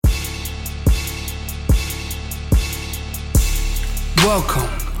Welcome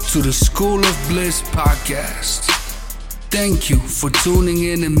to the School of Bliss podcast. Thank you for tuning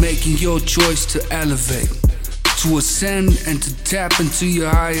in and making your choice to elevate, to ascend, and to tap into your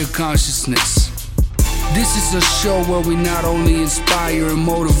higher consciousness. This is a show where we not only inspire and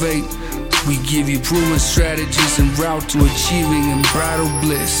motivate, we give you proven strategies en route to achieving unbridled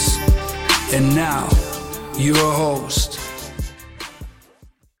bliss. And now, your host.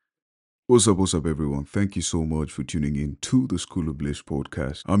 What's up, everyone? Thank you so much for tuning in to the School of Bliss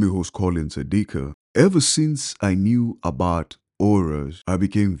podcast. I'm your host, Colin Sadika. Ever since I knew about auras, I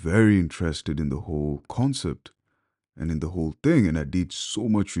became very interested in the whole concept and in the whole thing, and I did so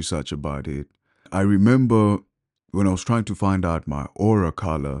much research about it. I remember when I was trying to find out my aura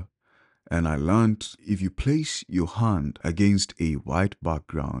color, and I learned if you place your hand against a white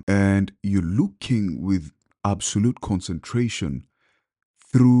background and you're looking with absolute concentration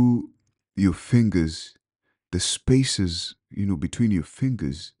through your fingers, the spaces, between your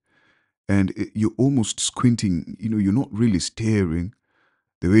fingers, and you're almost squinting, you're not really staring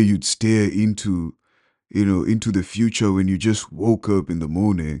the way you'd stare into the future when you just woke up in the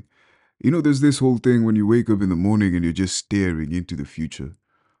morning. There's this whole thing when you wake up in the morning and you're just staring into the future.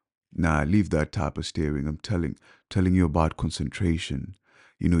 Nah, leave that type of staring. I'm telling you about concentration.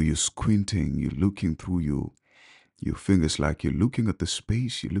 You're squinting, you're looking through your fingers, like you're looking at the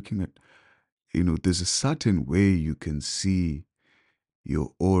space, you're looking at, there's a certain way you can see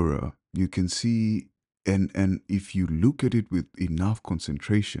your aura. You can see, and if you look at it with enough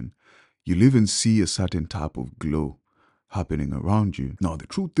concentration, you'll even see a certain type of glow happening around you. Now, the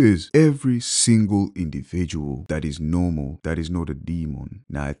truth is, every single individual that is normal, that is not a demon.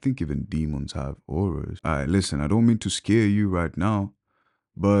 Now, I think even demons have auras. All right, listen, I don't mean to scare you right now,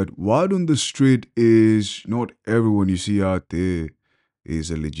 but word on the street is not everyone you see out there is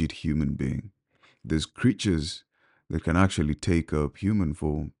a legit human being. There's creatures that can actually take up human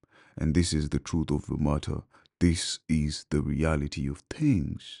form, and this is the truth of the matter. This is the reality of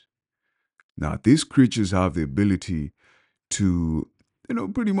things. Now, these creatures have the ability to,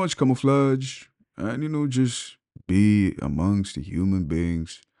 pretty much camouflage and, just be amongst the human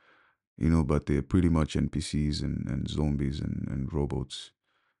beings, but they're pretty much NPCs and zombies and robots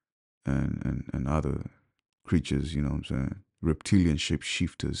and other creatures, what I'm saying? Reptilian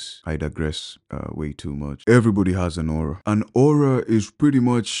shapeshifters. I digress way too much. Everybody has an aura. An aura is pretty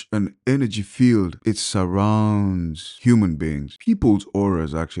much an energy field. It surrounds human beings. People's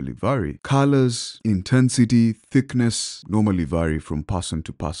auras actually vary. Colors, intensity, thickness normally vary from person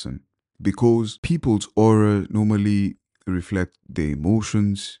to person because people's aura normally reflect their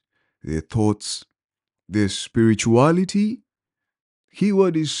emotions, their thoughts, their spirituality.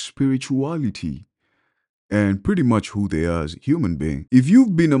 Keyword is spirituality. And pretty much who they are as a human being. If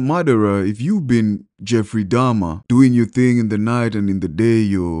you've been a murderer, if you've been Jeffrey Dahmer, doing your thing in the night and in the day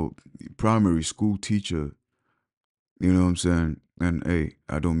you're primary school teacher, you know what I'm saying? And hey,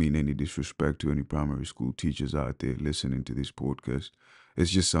 I don't mean any disrespect to any primary school teachers out there listening to this podcast.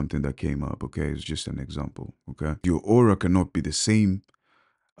 It's just something that came up, okay? It's just an example, okay? Your aura cannot be the same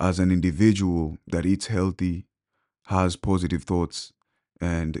as an individual that eats healthy, has positive thoughts,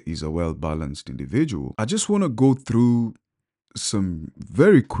 and is a well-balanced individual. I just want to go through some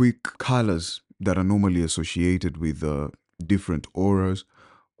very quick colors that are normally associated with different auras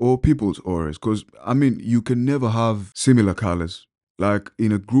or people's auras. Because, you can never have similar colors. Like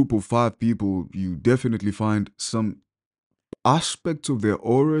in a group of 5 people, you definitely find some aspects of their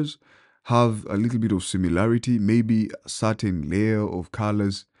auras have a little bit of similarity. Maybe a certain layer of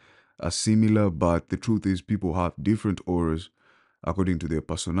colors are similar, but the truth is people have different auras according to their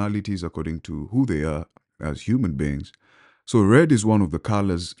personalities, according to who they are as human beings. So red is one of the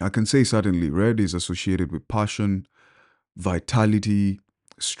colors. I can say certainly red is associated with passion, vitality,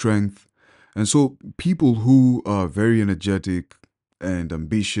 strength. And so people who are very energetic and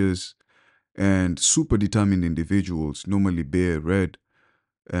ambitious and super determined individuals normally bear red.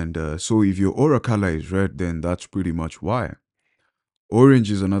 And so if your aura color is red, then that's pretty much why. Orange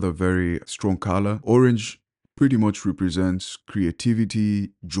is another very strong color. Orange pretty much represents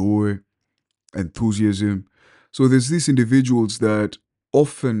creativity, joy, enthusiasm. So there's these individuals that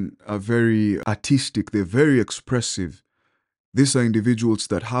often are very artistic, they're very expressive. These are individuals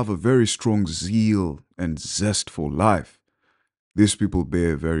that have a very strong zeal and zest for life. These people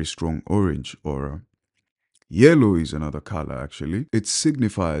bear a very strong orange aura. Yellow is another color, actually. It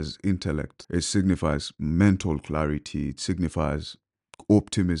signifies intellect. It signifies mental clarity. It signifies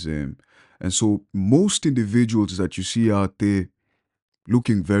optimism. And so most individuals that you see out there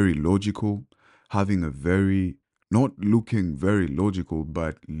looking very logical, having a very, not looking very logical,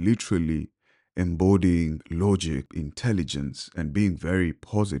 but literally embodying logic, intelligence, and being very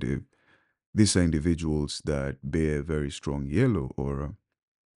positive. These are individuals that bear a very strong yellow aura.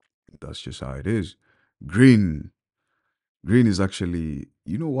 That's just how it is. Green. Green is actually,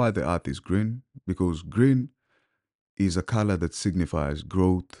 you know why the earth is green? Because green is a color that signifies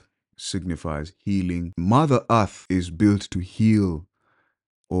growth, signifies healing. Mother Earth is built to heal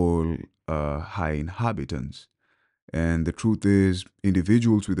all high inhabitants. And the truth is,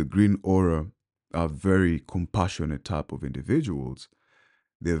 individuals with a green aura are very compassionate type of individuals.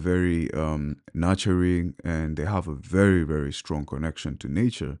 They're very nurturing, and they have a very, very strong connection to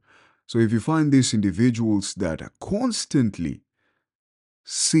nature. So if you find these individuals that are constantly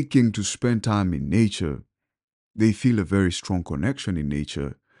seeking to spend time in nature, they feel a very strong connection in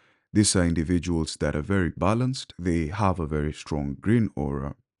nature. These are individuals that are very balanced. They have a very strong green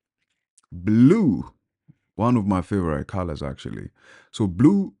aura. Blue, one of my favorite colors actually. So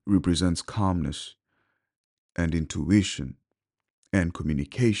blue represents calmness and intuition and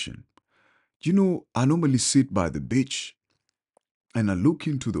communication. You know, I normally sit by the beach and I look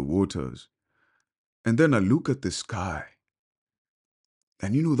into the waters, and then I look at the sky.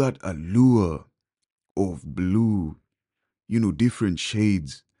 And you know that allure of blue, different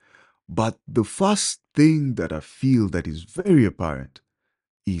shades. But the first thing that I feel that is very apparent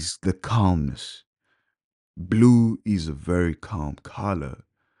is the calmness. Blue is a very calm color.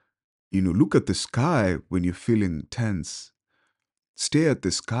 Look at the sky when you're feeling tense. Stare at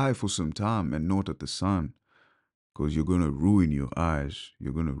the sky for some time and not at the sun, because you're going to ruin your eyes.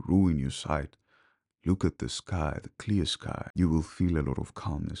 You're going to ruin your sight. Look at the sky, the clear sky. You will feel a lot of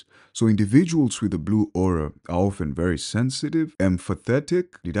calmness. So individuals with a blue aura are often very sensitive,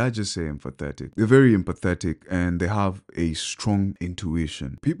 empathetic. Did I just say empathetic? They're very empathetic, and they have a strong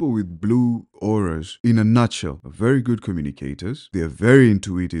intuition. People with blue auras, in a nutshell, are very good communicators. They are very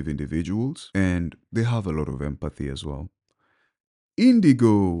intuitive individuals, and they have a lot of empathy as well.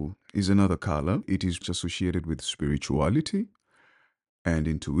 Indigo is another color. It is associated with spirituality and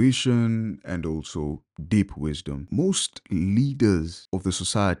intuition, and also deep wisdom. Most leaders of the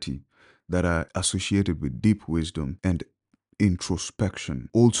society that are associated with deep wisdom and introspection,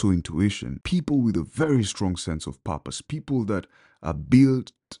 also intuition, people with a very strong sense of purpose, people that are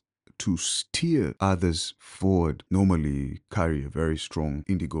built to steer others forward, normally carry a very strong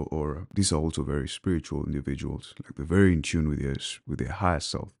indigo aura. These are also very spiritual individuals. Like, they're very in tune with their higher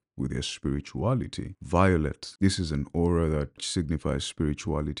self, with their spirituality. Violet, this is an aura that signifies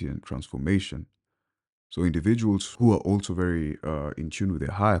spirituality and transformation. So individuals who are also very in tune with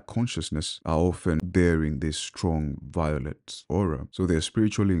their higher consciousness are often bearing this strong violet aura. So they're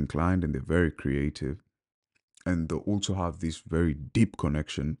spiritually inclined, and they're very creative. And they also have this very deep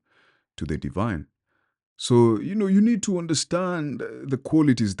connection to the divine. So, you need to understand the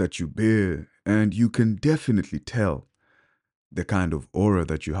qualities that you bear, and you can definitely tell the kind of aura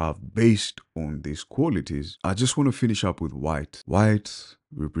that you have based on these qualities. I just want to finish up with white. White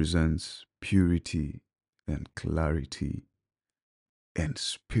represents purity and clarity and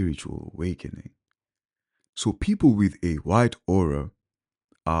spiritual awakening. So people with a white aura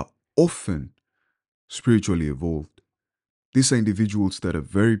are often spiritually evolved. These are individuals that are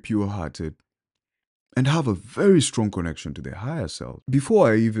very pure-hearted and have a very strong connection to their higher self.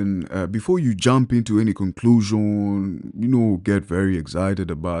 Before you jump into any conclusion, get very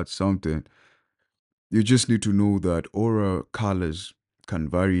excited about something, you just need to know that aura colors can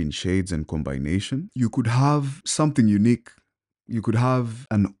vary in shades and combination. You could have something unique. You could have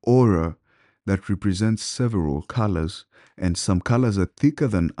an aura that represents several colors, and some colors are thicker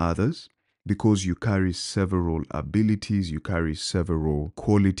than others because you carry several abilities, you carry several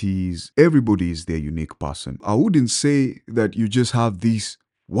qualities. Everybody is their unique person. I wouldn't say that you just have this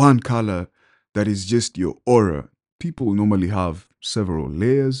one color that is just your aura. People normally have several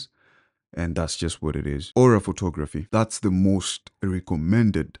layers, and that's just what it is. Aura photography, that's the most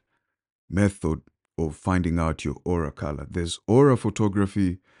recommended method of finding out your aura color. There's aura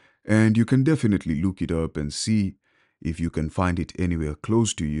photography, and you can definitely look it up and see if you can find it anywhere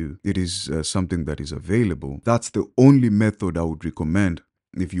close to you. It is something that is available. That's the only method I would recommend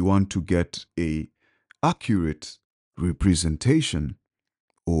if you want to get a accurate representation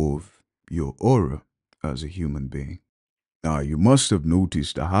of your aura as a human being. Now, you must have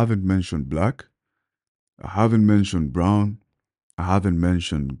noticed I haven't mentioned black, I haven't mentioned brown, I haven't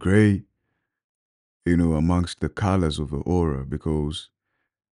mentioned gray, amongst the colors of the aura, because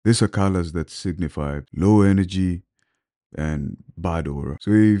these are colors that signify low energy and bad aura.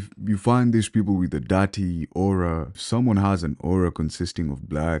 So if you find these people with a dirty aura, if someone has an aura consisting of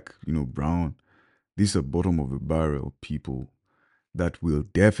black, brown, these are bottom of the barrel people. that will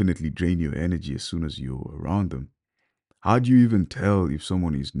definitely drain your energy as soon as you're around them. How do you even tell if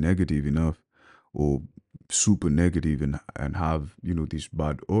someone is negative enough or super negative and have, this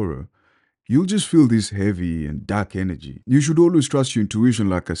bad aura? You'll just feel this heavy and dark energy. You should always trust your intuition,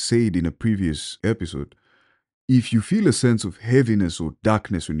 like I said in a previous episode. If you feel a sense of heaviness or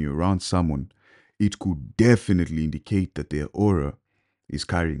darkness when you're around someone, it could definitely indicate that their aura is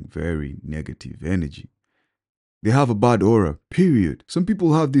carrying very negative energy. They have a bad aura, period. Some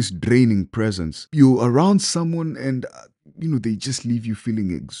people have this draining presence. You're around someone and, they just leave you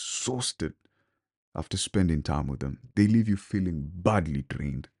feeling exhausted after spending time with them. They leave you feeling badly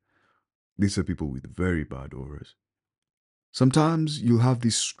drained. These are people with very bad auras. Sometimes you'll have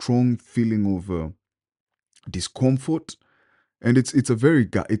this strong feeling of discomfort, and it's a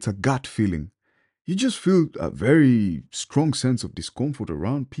it's a gut feeling. You just feel a very strong sense of discomfort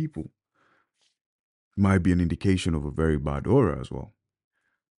around people. Might be an indication of a very bad aura as well.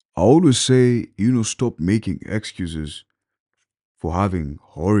 I always say, stop making excuses for having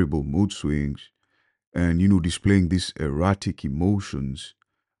horrible mood swings and, displaying these erratic emotions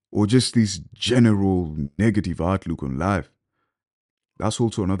or just this general negative outlook on life. That's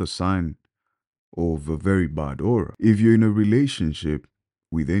also another sign of a very bad aura. If you're in a relationship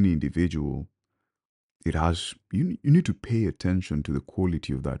with any individual, you need to pay attention to the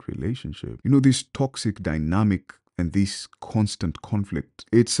quality of that relationship. This toxic dynamic and this constant conflict.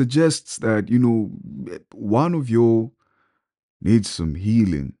 It suggests that, one of you needs some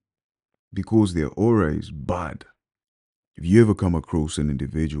healing because their aura is bad. If you ever come across an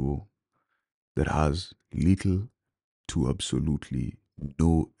individual that has little to absolutely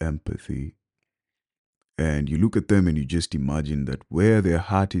no empathy, and you look at them and you just imagine that where their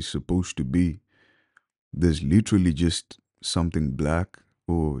heart is supposed to be, there's literally just something black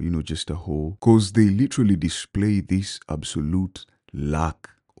or, just a hole. Because they literally display this absolute lack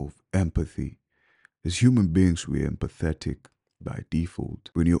of empathy. As human beings, we're empathetic by default.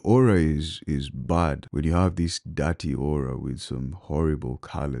 When your aura is bad, when you have this dirty aura with some horrible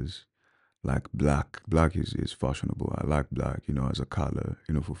colors, like black. Black is fashionable. I like black, as a color,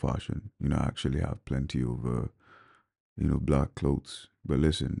 for fashion. I actually have plenty of, black clothes. But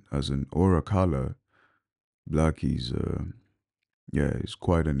listen, as an aura color, black is, is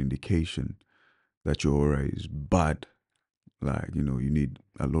quite an indication that your aura is bad. Like, you need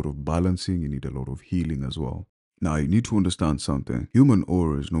a lot of balancing, you need a lot of healing as well. Now, you need to understand something. Human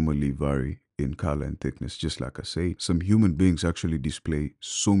auras normally vary in color and thickness, just like I say. Some human beings actually display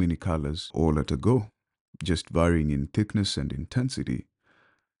so many colors all at a go, just varying in thickness and intensity.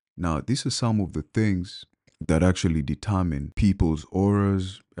 Now, these are some of the things that actually determine people's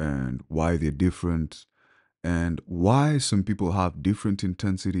auras and why they're different and why some people have different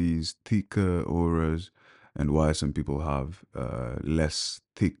intensities, thicker auras, and why some people have less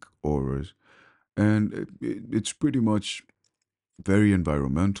thick auras. And it's pretty much very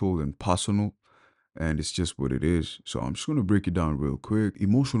environmental and personal, and it's just what it is. So I'm just going to break it down real quick.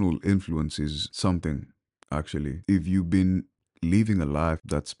 Emotional influence is something, actually. If you've been living a life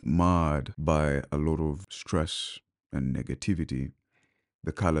that's marred by a lot of stress and negativity,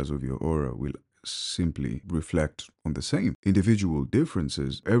 the colors of your aura will simply reflect on the same. Individual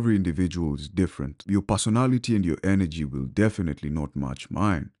differences, every individual is different. Your personality and your energy will definitely not match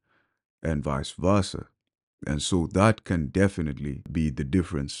mine, and vice versa. And so that can definitely be the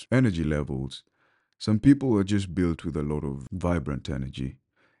difference. Energy levels. Some people are just built with a lot of vibrant energy,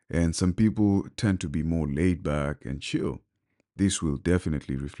 and some people tend to be more laid back and chill. This will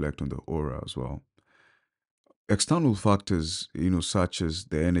definitely reflect on the aura as well. External factors, such as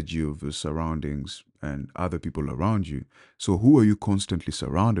the energy of the surroundings and other people around you. So who are you constantly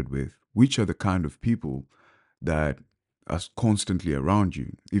surrounded with? Which are the kind of people that are constantly around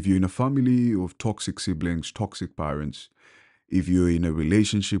you? If you're in a family of toxic siblings, toxic parents, if you're in a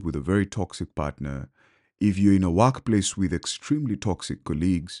relationship with a very toxic partner, if you're in a workplace with extremely toxic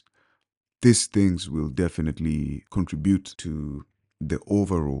colleagues, these things will definitely contribute to the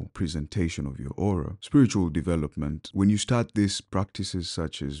overall presentation of your aura. Spiritual development. When you start these practices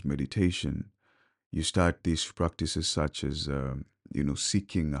such as meditation, you start these practices such as,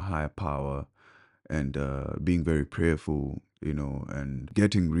 seeking a higher power and being very prayerful, and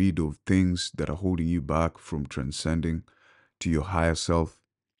getting rid of things that are holding you back from transcending to your higher self.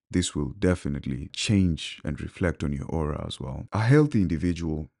 This will definitely change and reflect on your aura as well. A healthy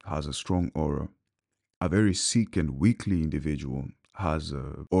individual has a strong aura. A very sick and weakly individual has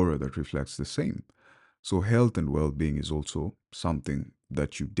an aura that reflects the same. So health and well-being is also something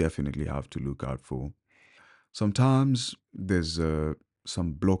that you definitely have to look out for. Sometimes there's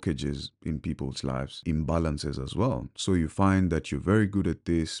some blockages in people's lives, imbalances as well. So you find that you're very good at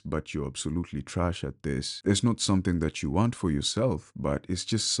this, but you're absolutely trash at this. It's not something that you want for yourself, but it's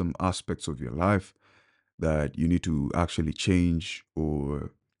just some aspects of your life that you need to actually change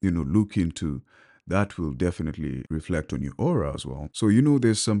or, look into. That will definitely reflect on your aura as well. So,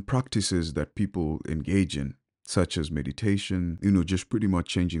 there's some practices that people engage in, such as meditation, just pretty much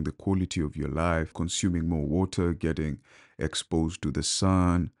changing the quality of your life, consuming more water, getting exposed to the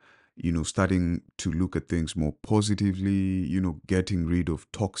sun, starting to look at things more positively, getting rid of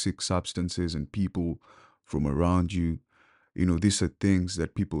toxic substances and people from around you. These are things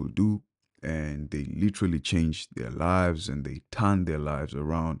that people do, and they literally change their lives and they turn their lives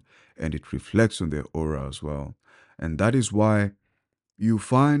around, and it reflects on their aura as well. And that is why you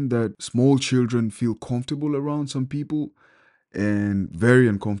find that small children feel comfortable around some people and very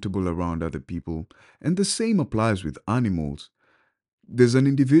uncomfortable around other people. And the same applies with animals. There's an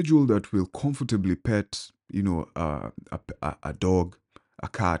individual that will comfortably pet, a dog, a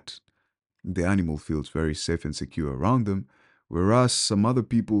cat. The animal feels very safe and secure around them. Whereas some other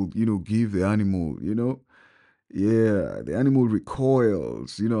people, give the animal, yeah, the animal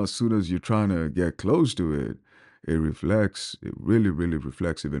recoils, as soon as you're trying to get close to it. It reflects, it really, really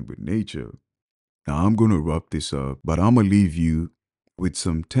reflects even with nature. Now, I'm going to wrap this up, but I'm going to leave you with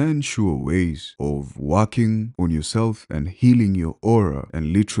some 10 sure ways of working on yourself and healing your aura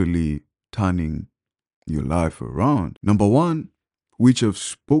and literally turning your life around. Number one, which I've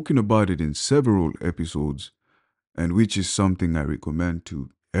spoken about it in several episodes, and which is something I recommend to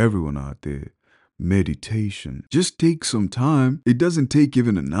everyone out there: meditation. Just take some time. It doesn't take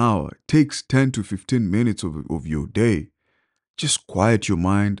even an hour. It takes 10 to 15 minutes of your day. Just quiet your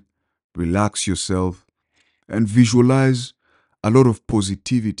mind, relax yourself, and visualize a lot of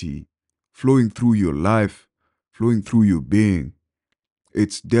positivity flowing through your life, flowing through your being.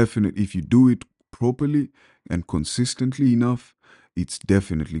 It's definite, if you do it properly and consistently enough, it's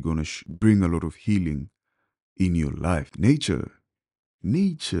definitely going to bring a lot of healing in your life. Nature,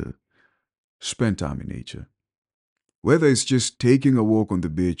 spend time in nature. Whether it's just taking a walk on the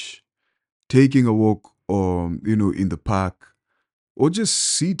beach, taking a walk, in the park, or just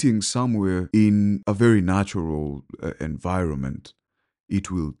sitting somewhere in a very natural environment, it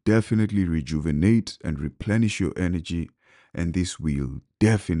will definitely rejuvenate and replenish your energy, and this will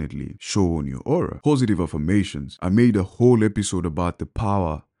definitely show on your aura. Positive affirmations. I made a whole episode about the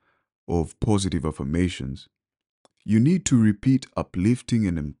power of positive affirmations. You need to repeat uplifting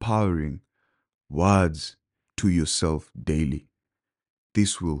and empowering words to yourself daily.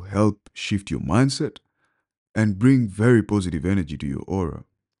 This will help shift your mindset and bring very positive energy to your aura.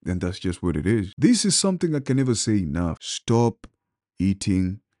 And that's just what it is. This is something I can never say enough. Stop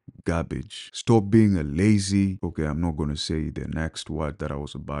eating garbage. Stop being a lazy. Okay, I'm not going to say the next word that I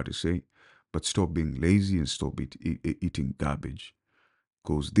was about to say, but stop being lazy and stop eating garbage.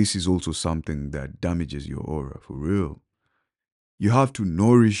 Because this is also something that damages your aura for real. You have to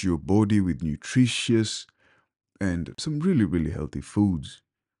nourish your body with nutritious and some really, really healthy foods.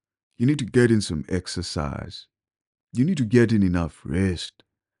 You need to get in some exercise. You need to get in enough rest.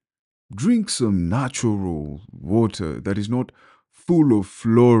 Drink some natural water that is not full of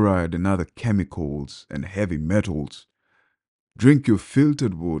fluoride and other chemicals and heavy metals. Drink your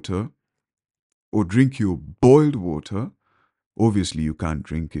filtered water or drink your boiled water. Obviously, you can't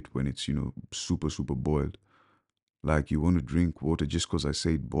drink it when it's, super, super boiled. Like, you want to drink water just because I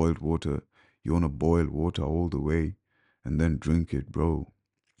said boiled water. You want to boil water all the way and then drink it, bro.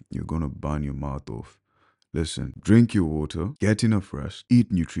 You're going to burn your mouth off. Listen, drink your water, get enough rest,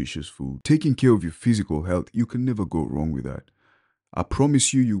 eat nutritious food. Taking care of your physical health, you can never go wrong with that. I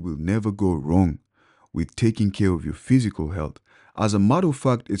promise you, you will never go wrong with taking care of your physical health. As a matter of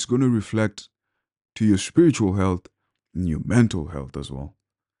fact, it's going to reflect to your spiritual health and your mental health as well.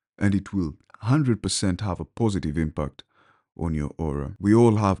 And it will 100% have a positive impact on your aura. We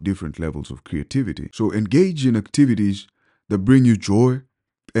all have different levels of creativity. So engage in activities that bring you joy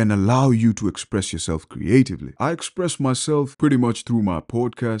and allow you to express yourself creatively. I express myself pretty much through my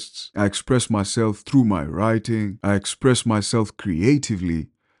podcasts. I express myself through my writing. I express myself creatively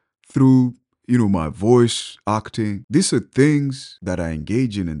through, my voice, acting. These are things that I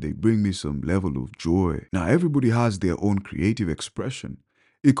engage in and they bring me some level of joy. Now, everybody has their own creative expression.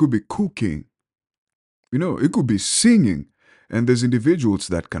 It could be cooking. It could be singing. And there's individuals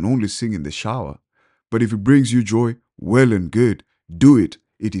that can only sing in the shower. But if it brings you joy, well and good, do it.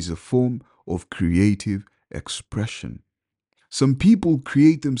 It is a form of creative expression. Some people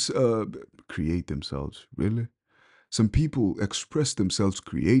create themselves, really? Some people express themselves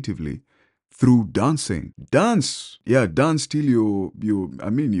creatively through dancing. Dance. Yeah, dance till your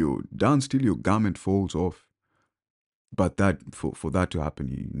dance till your garment falls off. But that for that to happen,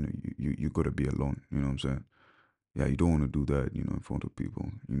 you gotta be alone. You know what I'm saying? Yeah, you don't want to do that, in front of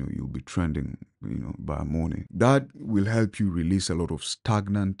people. You'll be trending, by morning. That will help you release a lot of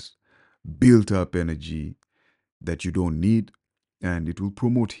stagnant, built up energy that you don't need, and it will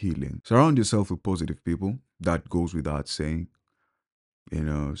promote healing. Surround yourself with positive people. That goes without saying.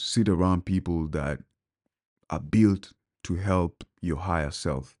 Sit around people that are built to help your higher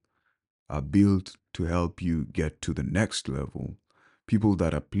self, are built to help you get to the next level. People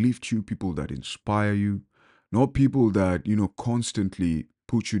that uplift you, people that inspire you, not people that, constantly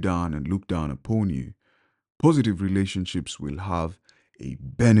put you down and look down upon you. Positive relationships will have a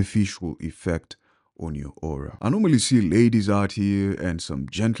beneficial effect on your aura. I normally see ladies out here and some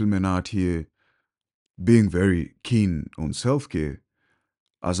gentlemen out here being very keen on self-care.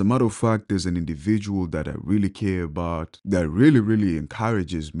 As a matter of fact, there's an individual that I really care about that really, really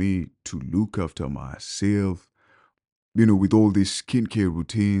encourages me to look after myself, with all these skincare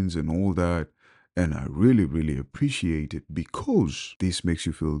routines and all that. And I really, really appreciate it because this makes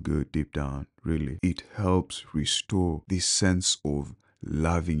you feel good deep down, really. It helps restore this sense of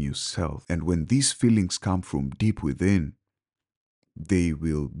loving yourself. And when these feelings come from deep within, they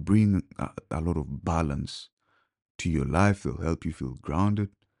will bring a lot of balance to your life. They'll help you feel grounded.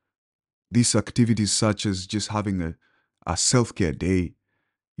 These activities such as just having a self-care day,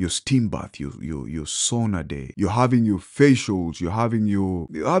 your steam bath, your sauna day, you're having your facials, you're having your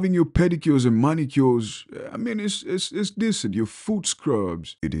pedicures and manicures. I mean, it's decent. Your foot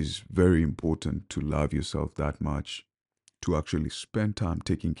scrubs. It is very important to love yourself that much, to actually spend time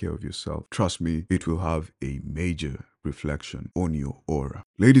taking care of yourself. Trust me, it will have a major reflection on your aura.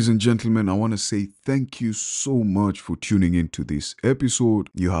 Ladies and gentlemen, I want to say thank you so much for tuning into this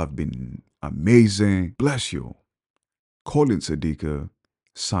episode. You have been amazing. Bless you. Colin Sadika,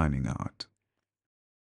 signing out.